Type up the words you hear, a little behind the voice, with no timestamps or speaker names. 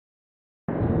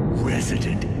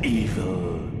Resident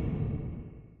Evil.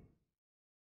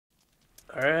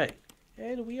 Alright.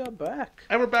 And we are back.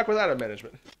 And we're back with item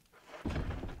management.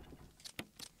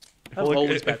 I'm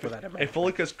always back with item management. If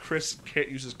only because Chris can't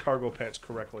use his cargo pants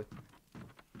correctly.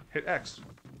 Hit X.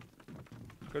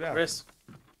 Go down. Chris.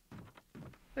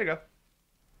 There you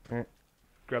go.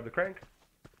 Grab the crank.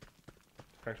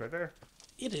 Crank's right there.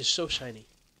 It is so shiny.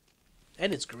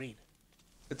 And it's green.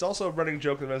 It's also a running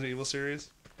joke in the Resident Evil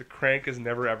series. The crank is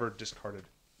never ever discarded.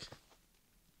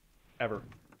 Ever.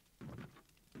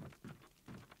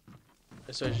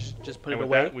 So just put And it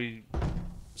with away? that,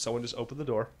 someone just opened the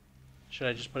door. Should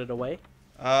I just put it away?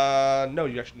 No,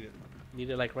 you actually need it. Need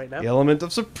it like right now? The element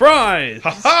of surprise!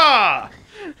 Ha-ha!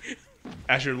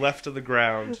 As you're left to the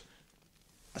ground,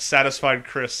 a satisfied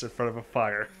Chris in front of a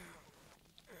fire.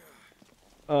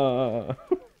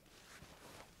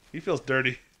 He feels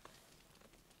dirty.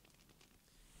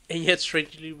 And yet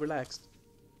strangely relaxed.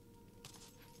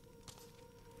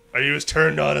 Are you as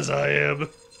turned on as I am?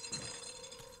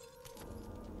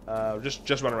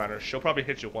 Just run around her. She'll probably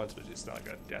hit you once, but it's not like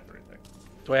a death or anything.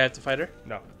 Do I have to fight her?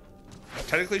 No.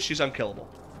 Technically, she's unkillable.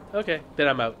 Okay, then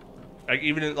I'm out. Like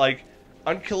even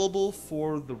unkillable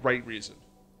for the right reason.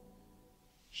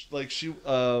 We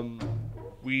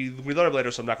learn it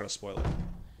later, so I'm not going to spoil it.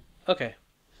 Okay.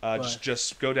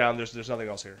 Just go down. There's nothing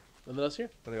else here. Nothing else here?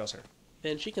 Nothing else here.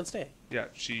 Then she can stay. Yeah,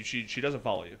 she doesn't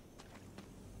follow you.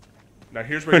 Now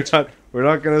here's where We're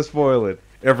not gonna spoil it.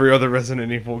 Every other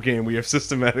Resident Evil game we have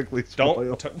systematically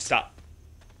spoiled. Don't stop.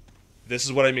 This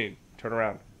is what I mean. Turn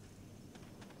around.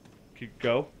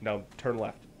 Go. Now turn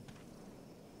left.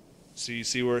 See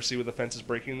where the fence is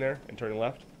breaking there and turning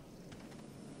left.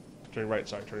 Turning right.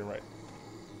 Sorry, turning right.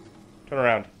 Turn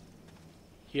around.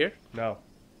 Here? No.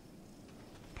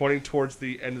 Pointing towards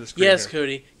the end of the screen. Yes, here.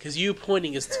 Cody, because you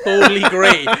pointing is totally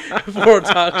great for a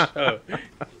talk show.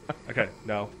 Okay.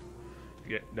 No.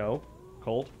 No.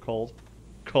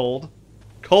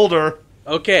 Colder.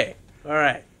 Okay. All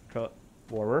right.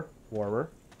 Warmer.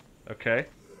 Okay.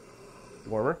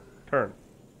 Warmer. Turn.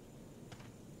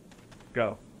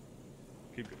 Go.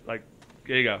 There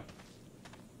you go.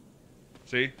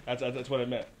 See? That's what I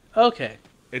meant. Okay.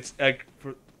 It's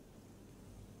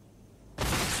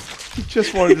He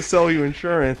just wanted to sell you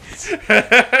insurance. He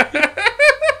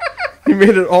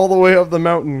made it all the way up the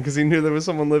mountain because he knew there was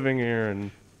someone living here,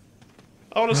 and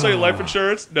I want to sell you life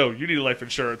insurance. No, you need life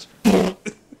insurance.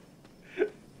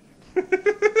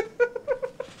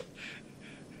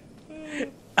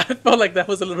 I felt like that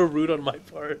was a little rude on my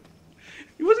part.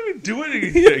 He wasn't even doing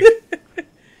anything.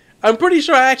 I'm pretty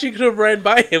sure I actually could have ran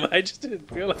by him. I just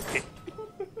didn't feel like it.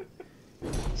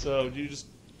 So you just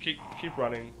keep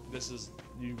running. This is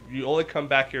you only come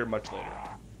back here much later,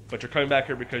 but you're coming back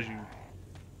here because you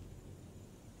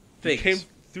came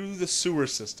through the sewer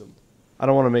system. I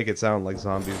don't want to make it sound like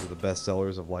zombies are the best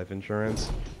sellers of life insurance.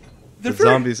 They're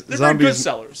But very good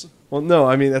sellers. Well, no,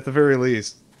 I mean at the very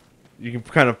least, you can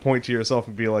kind of point to yourself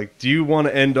and be like, "Do you want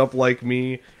to end up like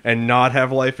me and not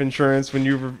have life insurance when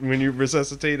you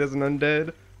resuscitate as an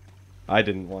undead?" I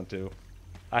didn't want to.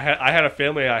 I had a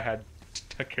family I had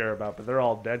to care about, but they're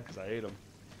all dead because I ate them.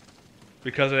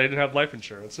 Because they didn't have life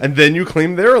insurance. And then you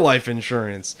claim their life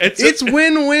insurance. It's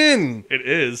win-win. It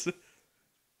is.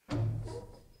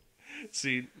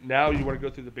 See, now you want to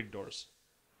go through the big doors.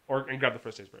 And grab the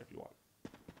first aid spray if you want.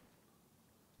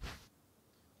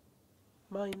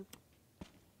 Mine.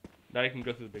 Now you can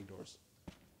go through the big doors.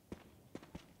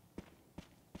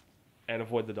 And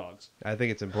avoid the dogs. I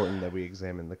think it's important that we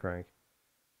examine the crank.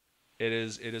 It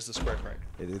is the square crank.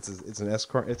 It's an S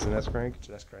crank. It's an S crank. It's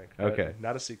an S crank. Okay.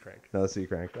 Not a C crank. Not a C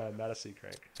crank. Not a C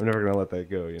crank. I'm never gonna let that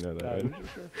go. You know that.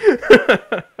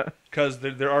 Right? Because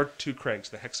there are two cranks: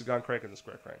 the hexagon crank and the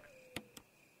square crank.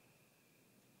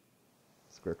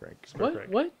 Square crank. Square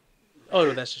crank. What? Oh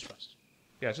no, that's just rust.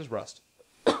 Yeah, it's just rust.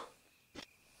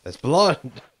 That's blood.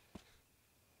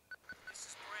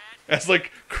 As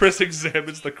Chris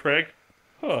examines the crank.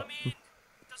 Huh.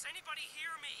 Does anybody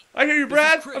hear me? I hear you,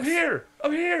 Brad. Chris. I'm here.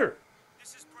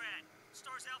 This is Brad.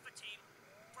 Stars Alpha Team.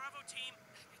 Bravo Team.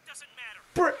 It doesn't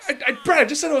matter. Brad, I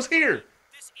just said I was here.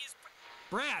 This is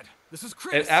Brad. This is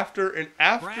Chris. And after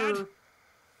Brad?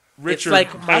 Richard, It's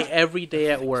like my everyday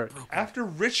at work. after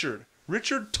Richard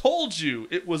told you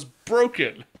it was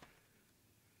broken.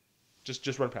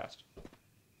 Just run past.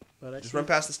 But Just run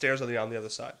past the stairs on the other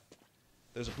side.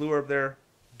 There's a blue herb there.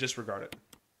 Disregard it.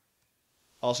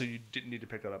 Also, you didn't need to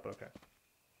pick that up, but okay.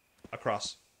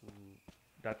 Across.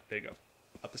 There you go.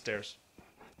 Up the stairs.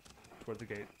 Toward the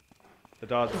gate. The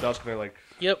dog's gonna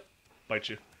Yep. bite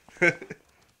you.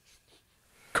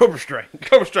 Cobra strike.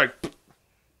 Cobra strike.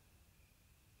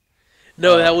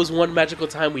 No, that was one magical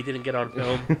time we didn't get on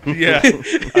film. Yeah,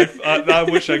 I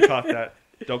wish I caught that.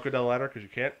 Don't go down the ladder because you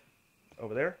can't.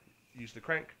 Over there, use the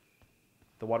crank.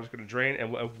 The water's going to drain,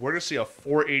 and we're going to see a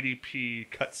 480p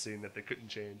cutscene that they couldn't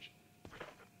change.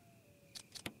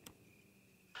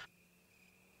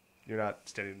 You're not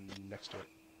standing next to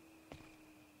it.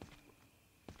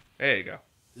 There you go.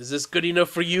 Is this good enough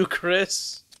for you,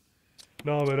 Chris?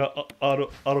 No, man, I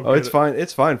don't Oh, it's fine.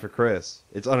 It's fine for Chris.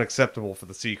 It's unacceptable for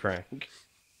the C crank.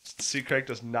 C crank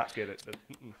does not get it.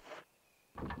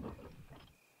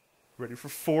 Ready for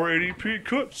 480p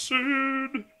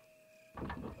cutscene.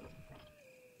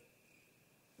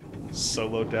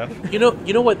 Solo death. You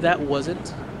know what that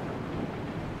wasn't?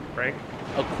 Crank.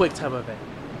 A quick time event.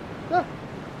 Yeah,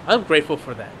 I'm grateful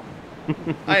for that.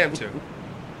 I am too.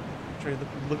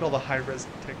 Look at all the high res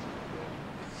text.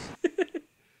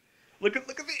 look at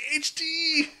the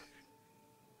HD.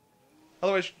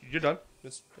 Otherwise, you're done.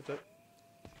 That's it.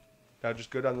 Now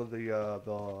just go down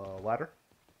the ladder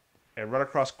and run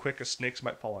across quick, as snakes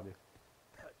might fall on you.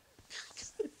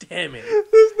 Damn it.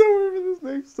 There's nowhere for the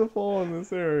snakes to fall in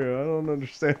this area. I don't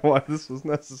understand why this was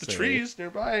necessary. The trees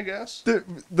nearby, I guess.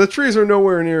 The trees are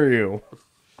nowhere near you.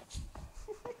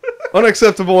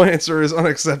 Unacceptable answer is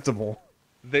unacceptable.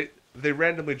 They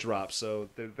randomly drop, so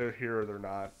they're here or they're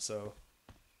not. So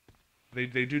they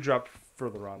do drop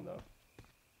further on though.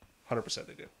 100%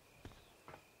 they do.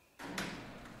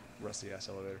 Rusty ass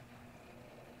elevator.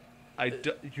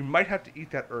 You might have to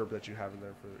eat that herb that you have in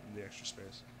there for the extra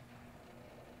space.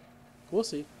 We'll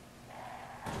see.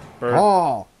 Bird.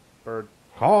 Oh, Bird.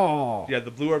 oh. Yeah, the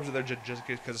blue herbs are there just in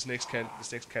case because the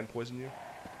snakes can poison you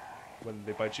when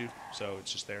they bite you. So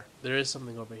it's just there. There is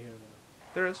something over here,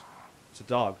 though. There is. It's a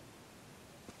dog.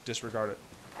 Disregard it.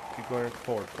 Keep going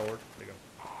forward. There you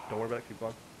go. Don't worry about it. Keep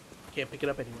going. Can't pick it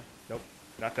up anyway. Nope.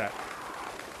 Not that.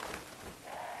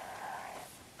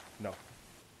 No.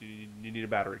 You need a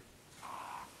battery.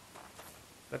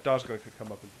 That dog's going to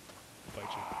come up and bite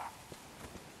you.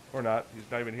 Or not. He's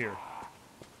not even here.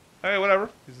 Hey, whatever.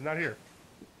 He's not here.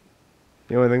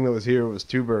 The only thing that was here was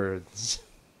two birds.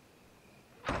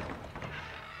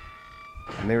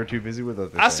 And they were too busy with other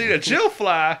things. I seen a Jill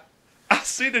fly. I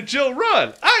seen a Jill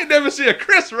run. I ain't never seen a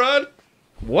Chris run.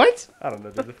 What? I don't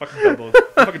know, dude. The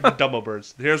fucking Dumbo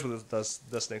birds. Here's where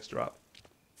the snakes drop.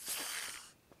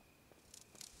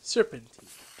 Serpentine.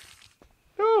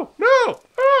 No!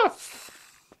 Ah!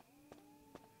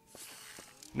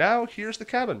 Now, here's the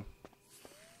cabin.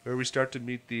 Where we start to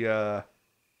meet the,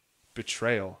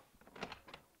 betrayal.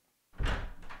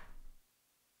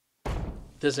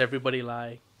 Does everybody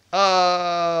lie?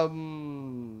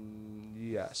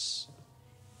 Yes.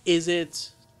 Is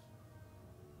it...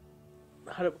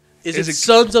 Is Is it it-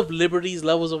 Sons of Liberty's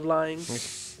levels of lying?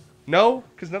 No,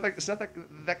 because it's not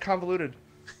that convoluted.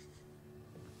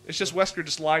 It's just Wesker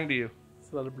just lying to you.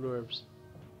 It's a lot of blue herbs.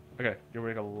 Okay, you're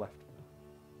going to go left.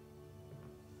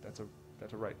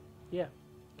 That's a right. Yeah.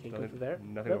 Can't go through there.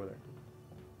 Nothing Nope. over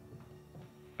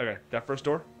there. Okay, that first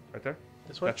door, right there.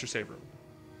 This one? That's your save room.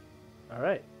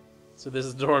 Alright. So this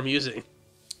is the door I'm using.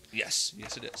 Yes,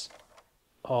 it is.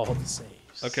 All the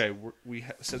saves. Okay,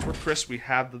 since we're Chris, we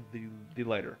have the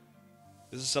lighter.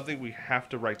 This is something we have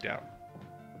to write down.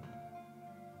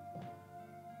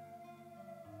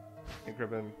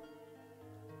 Increment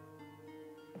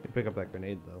You pick up that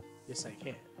grenade, though. Yes, I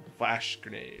can. flash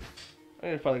grenade. I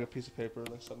need to find like a piece of paper,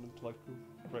 like something to like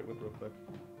write with real quick.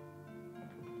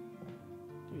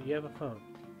 Dude, you have a phone.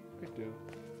 I do.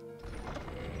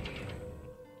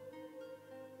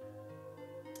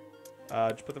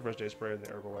 Just put the first aid spray in the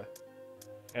herb away,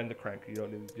 and the crank. You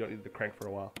don't need the crank for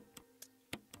a while.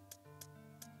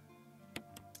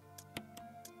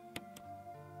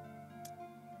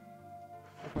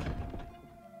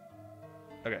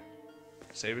 Okay,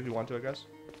 save if you want to, I guess.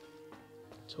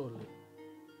 Totally.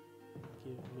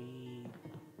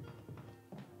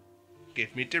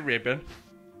 Give me the ribbon.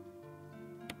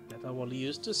 That I will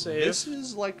use to save. This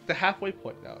is like the halfway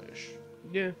point now-ish.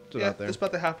 Yeah, it's Yeah, out there. it's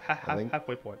about the I think.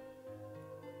 halfway point.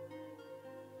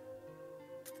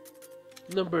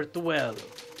 Number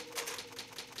 12.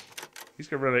 He's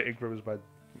gonna run out of ink ribbons by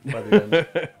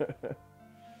the end.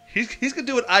 He's gonna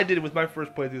do what I did with my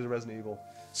first playthrough of Resident Evil.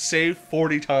 Save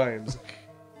 40 times.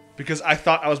 Because I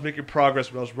thought I was making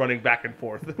progress when I was running back and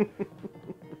forth.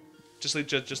 just leave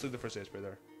the first aid spray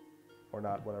there. Or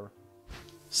not, whatever.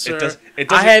 Sir, it I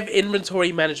doesn't- have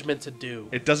inventory management to do.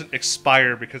 It doesn't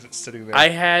expire because it's sitting there. I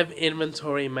have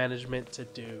inventory management to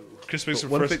do. Chris makes her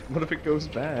What first if it goes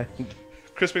bad?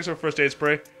 Chris makes her first aid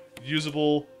spray.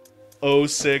 Usable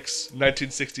 06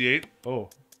 1968. Oh.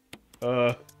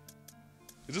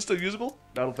 Is this still usable?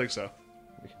 I don't think so.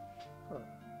 Huh.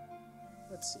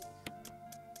 Let's see.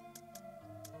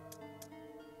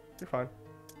 You're fine.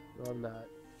 No, I'm not.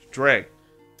 Dre.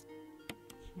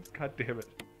 God damn it.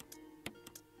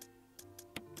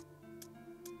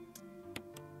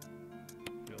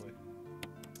 Really?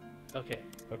 Okay.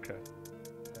 Okay.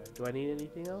 Alright, do I need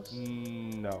anything else?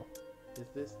 No. Is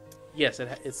this? Yes,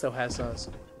 it still has some.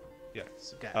 Yeah.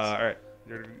 Some gas. All right.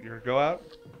 You're gonna go out,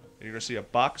 and you're gonna see a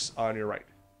box on your right.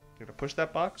 You're gonna push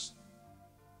that box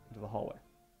into the hallway,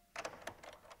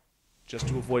 just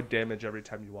to avoid damage every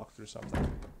time you walk through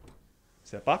something.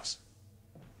 See that box?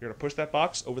 You're gonna push that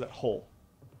box over that hole.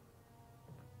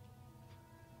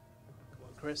 Come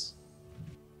on, Chris.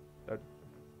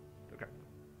 Okay.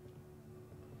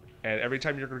 And every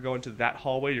time you're gonna go into that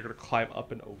hallway, you're gonna climb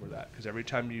up and over that, because every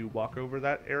time you walk over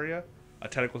that area, a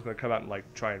tentacle's gonna come out and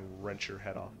like try and wrench your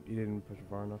head off. You didn't push it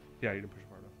far enough. Yeah, you didn't push it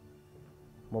far enough.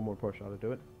 One more push ought to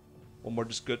do it. One more,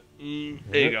 just good. There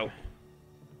you go.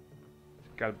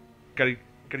 Gotta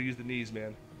use the knees,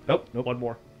 man. Nope. Nope. One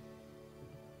more.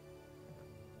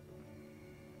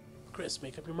 Chris,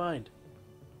 make up your mind.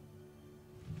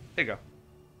 There you go.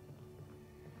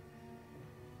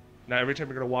 Now every time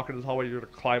you're gonna walk into this hallway, you're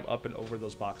gonna climb up and over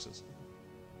those boxes,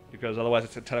 because otherwise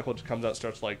the tentacle just comes out and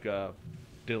starts like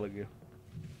diddling you,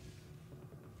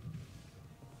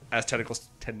 as tentacles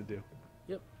tend to do.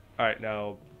 Yep. All right,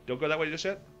 now don't go that way just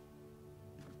yet.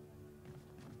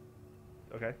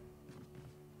 Okay.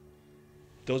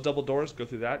 Those double doors, go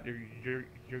through that. You're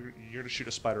gonna shoot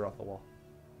a spider off the wall.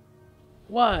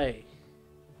 Why?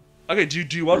 Okay, do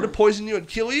you want him to poison you and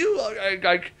kill you?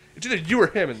 It's either you or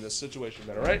him in this situation,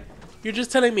 then, all right? You're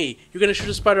just telling me you're gonna shoot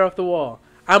a spider off the wall.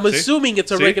 I'm See? assuming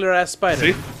it's a See? regular ass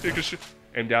spider. See? You can shoot.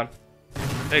 Aim down.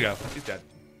 There you go. He's dead.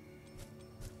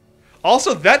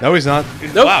 Also, that. No, he's not.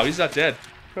 Nope. Wow, he's not dead.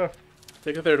 Huh.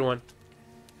 Take a third one.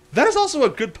 That is also a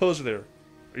good poser there.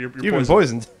 You're You've been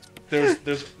poisoned.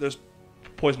 There's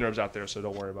poison herbs out there, so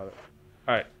don't worry about it.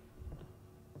 All right.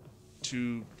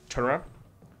 To turn around.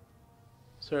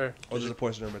 Sir, Or there's a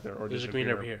poison herb right there. Or there's just a green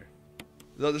over here.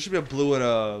 No, there should be a blue and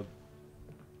a.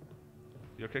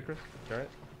 You okay, Chris? All right.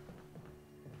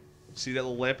 See that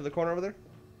little lamp in the corner over there?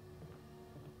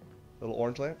 Little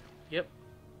orange lamp. Yep.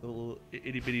 Little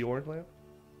itty bitty orange lamp.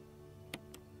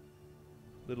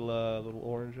 Little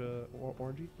orange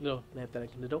orangey. No, lamp that I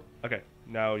can do. Okay.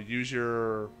 Now use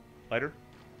your lighter.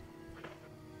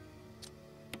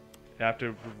 You have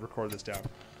to record this down.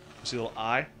 You see a little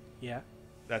eye? Yeah.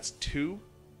 That's two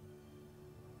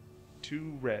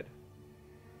red.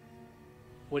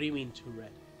 What do you mean two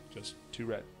red? Just two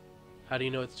red. How do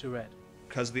you know it's two red?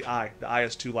 Because the eye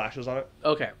has two lashes on it.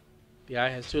 Okay. The eye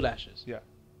has two lashes. Yeah.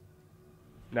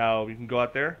 Now you can go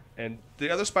out there, and the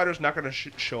other spider's not going to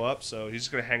show up, so he's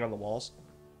just going to hang on the walls.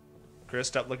 Chris,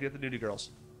 stop looking at the nudie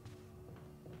girls.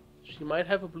 She might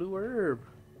have a blue herb.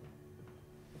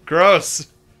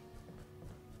 Gross!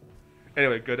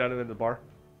 Anyway, go down into the bar.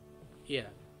 Yeah.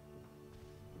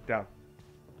 Down.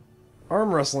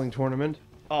 Arm wrestling tournament.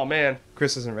 Oh, man.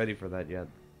 Chris isn't ready for that yet.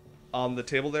 On the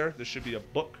table there should be a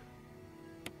book.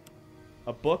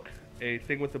 A book, a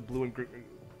thing with a blue and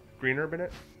green herb in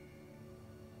it.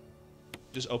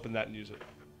 Just open that and use it.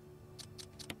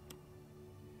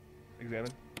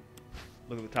 Examine.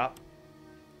 Look at the top.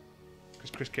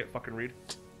 Because Chris can't fucking read.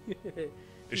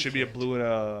 It should be a blue and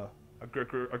a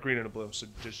green and a blue. So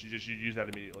you use that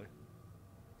immediately.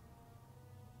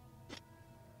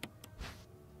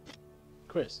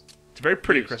 Chris. It's very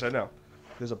pretty, Please. Chris. I know.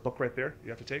 There's a book right there. You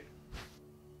have to take.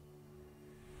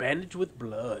 Bandage with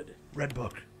blood. Red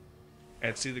book.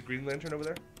 And see the green lantern over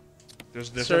there? There's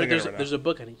Sir, nothing in it right there's now. a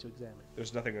book I need to examine.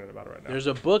 There's nothing in it about it right now. There's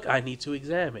a book I need to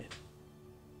examine.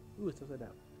 Ooh, it's upside down.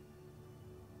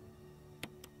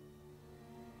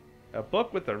 A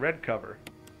book with a red cover.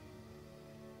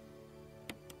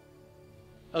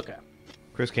 Okay.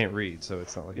 Chris can't read, so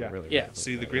it's not like Yeah. it really. Yeah.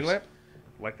 See the green lamp?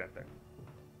 Like that thing.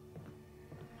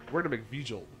 We're gonna make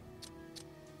Vigil.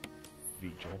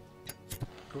 Vigil.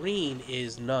 Green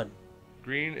is none.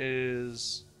 Green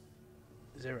is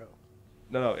 0.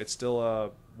 no, it's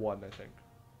still 1, I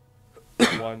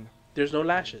think. 1. There's no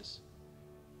lashes.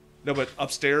 No, but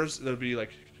upstairs there'll be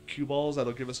like cue balls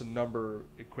that'll give us a number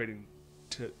equating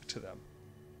to them.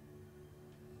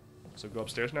 So go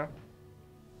upstairs now.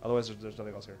 Otherwise, there's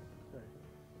nothing else here.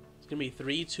 It's gonna be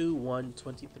 3, 2, 1.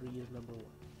 23 is number 1.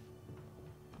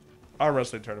 Arm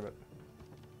wrestling tournament.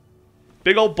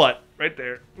 Big old butt right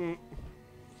there. Mm.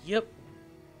 Yep.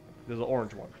 There's an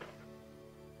orange one.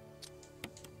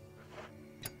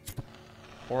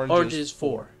 Orange is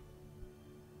 4.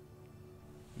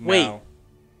 Now, Wait.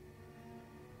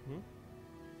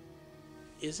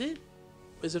 Is it?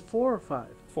 Is it 4 or 5?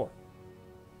 4.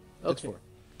 Okay.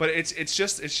 But it's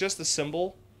just the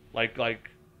symbol, like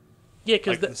Yeah,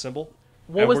 because the symbol.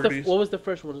 what And was we're the gonna use- what was the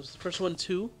first one? Was the first one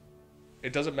 2?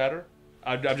 It doesn't matter.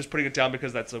 I'm just putting it down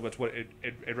because that's what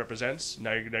it represents.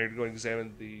 Now you're going to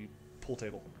examine the pool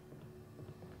table.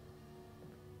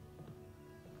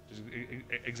 Just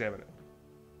examine it.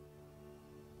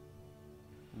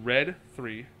 Red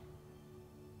 3,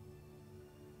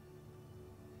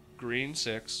 green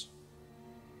 6,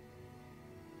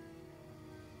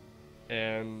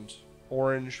 and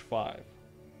orange 5.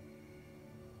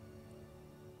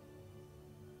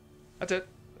 That's it.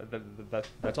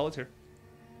 That's all that's here.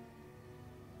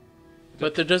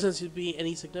 But there doesn't seem to be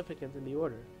any significance in the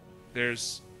order.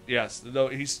 There's yes, no.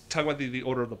 He's talking about the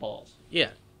order of the balls. Yeah.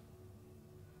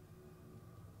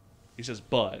 He says,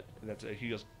 "But," and that's he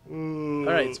goes. All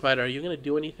right, Spider, are you gonna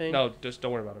do anything? No, just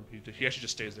don't worry about him. He actually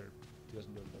just stays there. He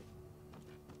doesn't do anything.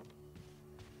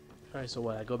 All right, so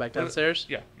what? I go back downstairs.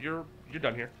 Yeah, you're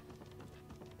done here.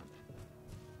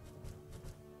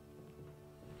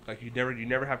 Like you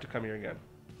never have to come here again.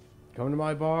 Come to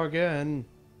my bar again.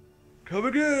 Come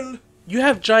again. You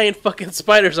have giant fucking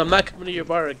spiders. I'm not coming to your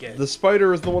bar again. The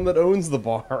spider is the one that owns the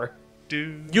bar.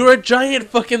 Dude. You're a giant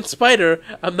fucking spider.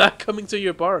 I'm not coming to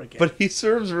your bar again. But he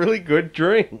serves really good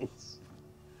drinks.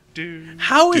 Dude.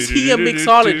 How is he a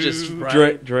mixologist,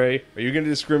 Brian? Dre, are you going to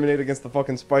discriminate against the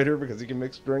fucking spider because he can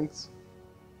mix drinks?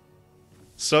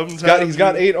 Sometimes He's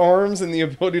got 8 arms and the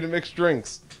ability to mix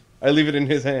drinks. I leave it in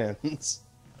his hands.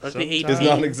 Aren't they 8 His feet?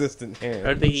 non-existent hands.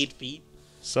 Aren't they 8 feet?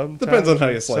 Sometimes, Depends on how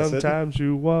you slice it. Sometimes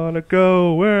you wanna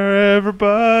go where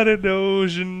everybody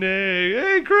knows your name.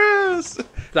 Hey, Chris.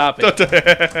 Stop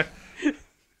it.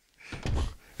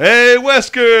 Hey,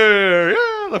 Wesker.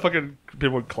 Yeah, the fucking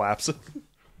people claps. Just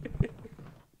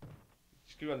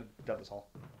go down this hall.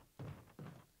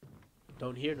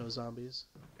 Don't hear no zombies.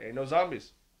 Ain't no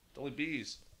zombies. It's only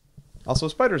bees. Also,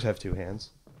 spiders have 2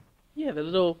 hands. Yeah, the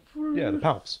little. Yeah, the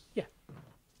palps. Yeah.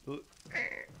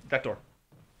 That door.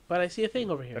 But I see a thing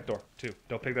over here. That door. 2.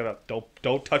 Don't pick that up.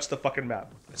 Don't touch the fucking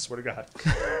map. I swear to God.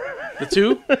 The 2?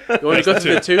 You want to go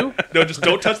to the 2? No, just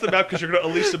don't touch the map because you're gonna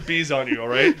unleash some bees on you. All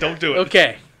right? Don't do it.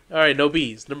 Okay. All right, no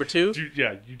bees. Number 2?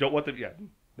 You don't want the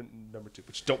number 2,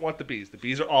 but you don't want the bees. The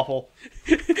bees are awful.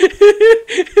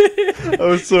 I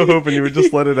was so hoping you would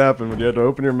just let it happen when you had to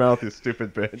open your mouth, you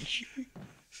stupid bitch.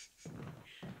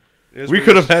 We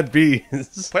could have had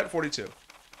bees. Plant 42.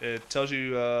 It tells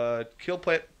you kill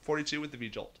plant 42 with the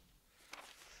V-Jolt.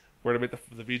 We're going to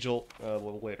make the V-Jolt a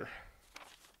little later.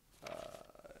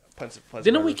 Plants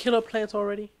Didn't we kill up plants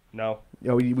already? No.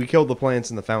 Yeah, we killed the plants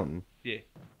in the fountain. Yeah.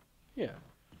 Yeah.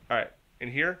 All right. In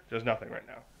here, there's nothing right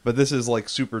now. But this is like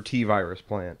super T-virus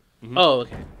plant. Mm-hmm. Oh,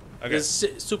 okay. Okay. This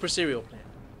is super cereal plant.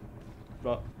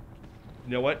 Well,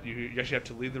 you know what? You actually have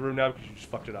to leave the room now because you just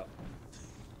fucked it up.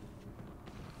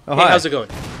 Oh, Hey, hi. how's it going?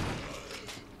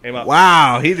 Aim up.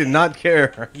 Wow, he did not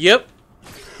care. Yep.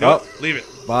 No, Oh, leave it.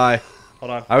 bye.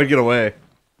 Hold on. I would get away.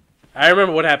 I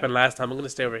remember what happened last time. I'm going to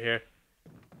stay over here.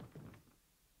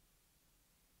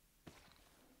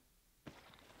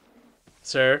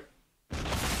 Sir.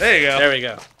 There you go. There we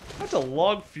go. That's a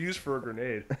long fuse for a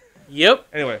grenade. Yep.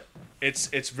 Anyway, it's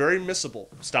very missable.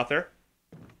 Stop there.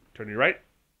 Turn to your right.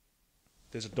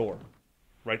 There's a door.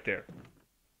 Right there.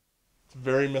 It's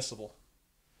very missable.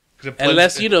 'Cause it blends-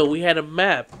 Unless, you know, we had a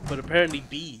map, but apparently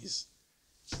bees.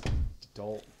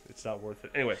 Don't. It's not worth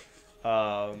it. Anyway,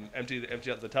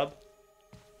 empty out the tub.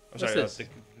 I'm What's sorry, this?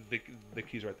 the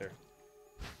key's right there.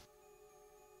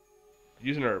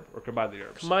 Use an herb or combine the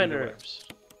herbs. Combine Either way. herbs.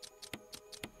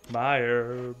 My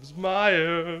herbs, my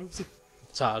herbs,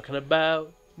 Talking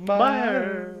about my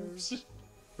herbs.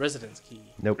 residence key.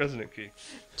 Nope. Resident key.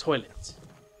 Toilet.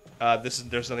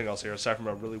 There's nothing else here aside from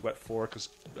a really wet floor because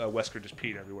Wesker just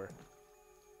peed everywhere.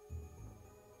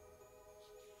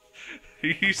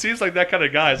 He seems like that kind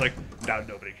of guy. He's like, now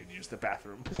nobody can use the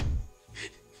bathroom.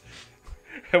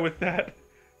 And with that,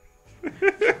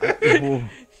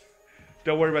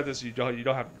 don't worry about this. You don't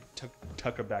have to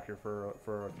tuck him back here for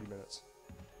a few minutes.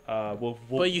 We'll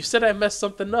But you said I messed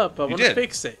something up. I want to did.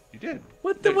 fix it. you did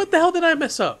What the hell did I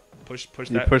mess up? push You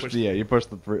that. pushed, you pushed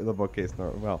the bookcase.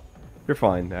 No, well, you're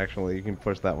fine, actually. You can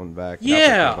push that one back.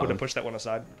 Yeah. Push that one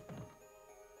aside.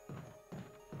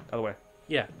 Other way.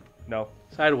 Yeah. No.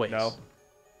 Sideways. No.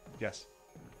 Yes.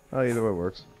 Oh, either way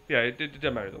works. Yeah, it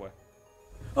doesn't matter either way.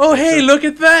 Oh, hey, look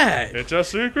at that. It's a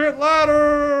secret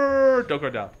ladder! Don't go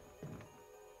down.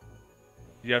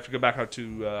 You have to go back out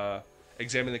to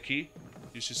examine the key.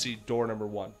 You should see door number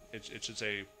 1. It should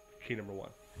say key number 1.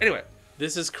 Anyway.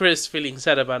 This is Chris feeling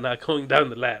sad about not going down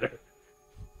the ladder.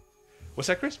 What's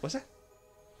that, Chris? What's that?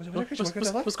 What's that, Chris? You wanna go down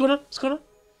the ladder? What's going on? What's going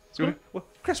on?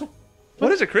 What? Chris,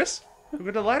 what is it, Chris? You go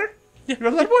to the ladder? Yeah. You go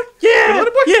to the ladder, boy? Yeah, You go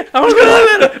to the ladder, boy? yeah. I want to go to the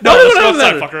ladder. No, I wanna let's go go to the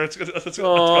outside, ladder. fucker. Let's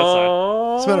go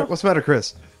outside. What's the matter? What's the matter,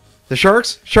 Chris? The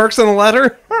sharks? Sharks on the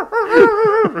ladder?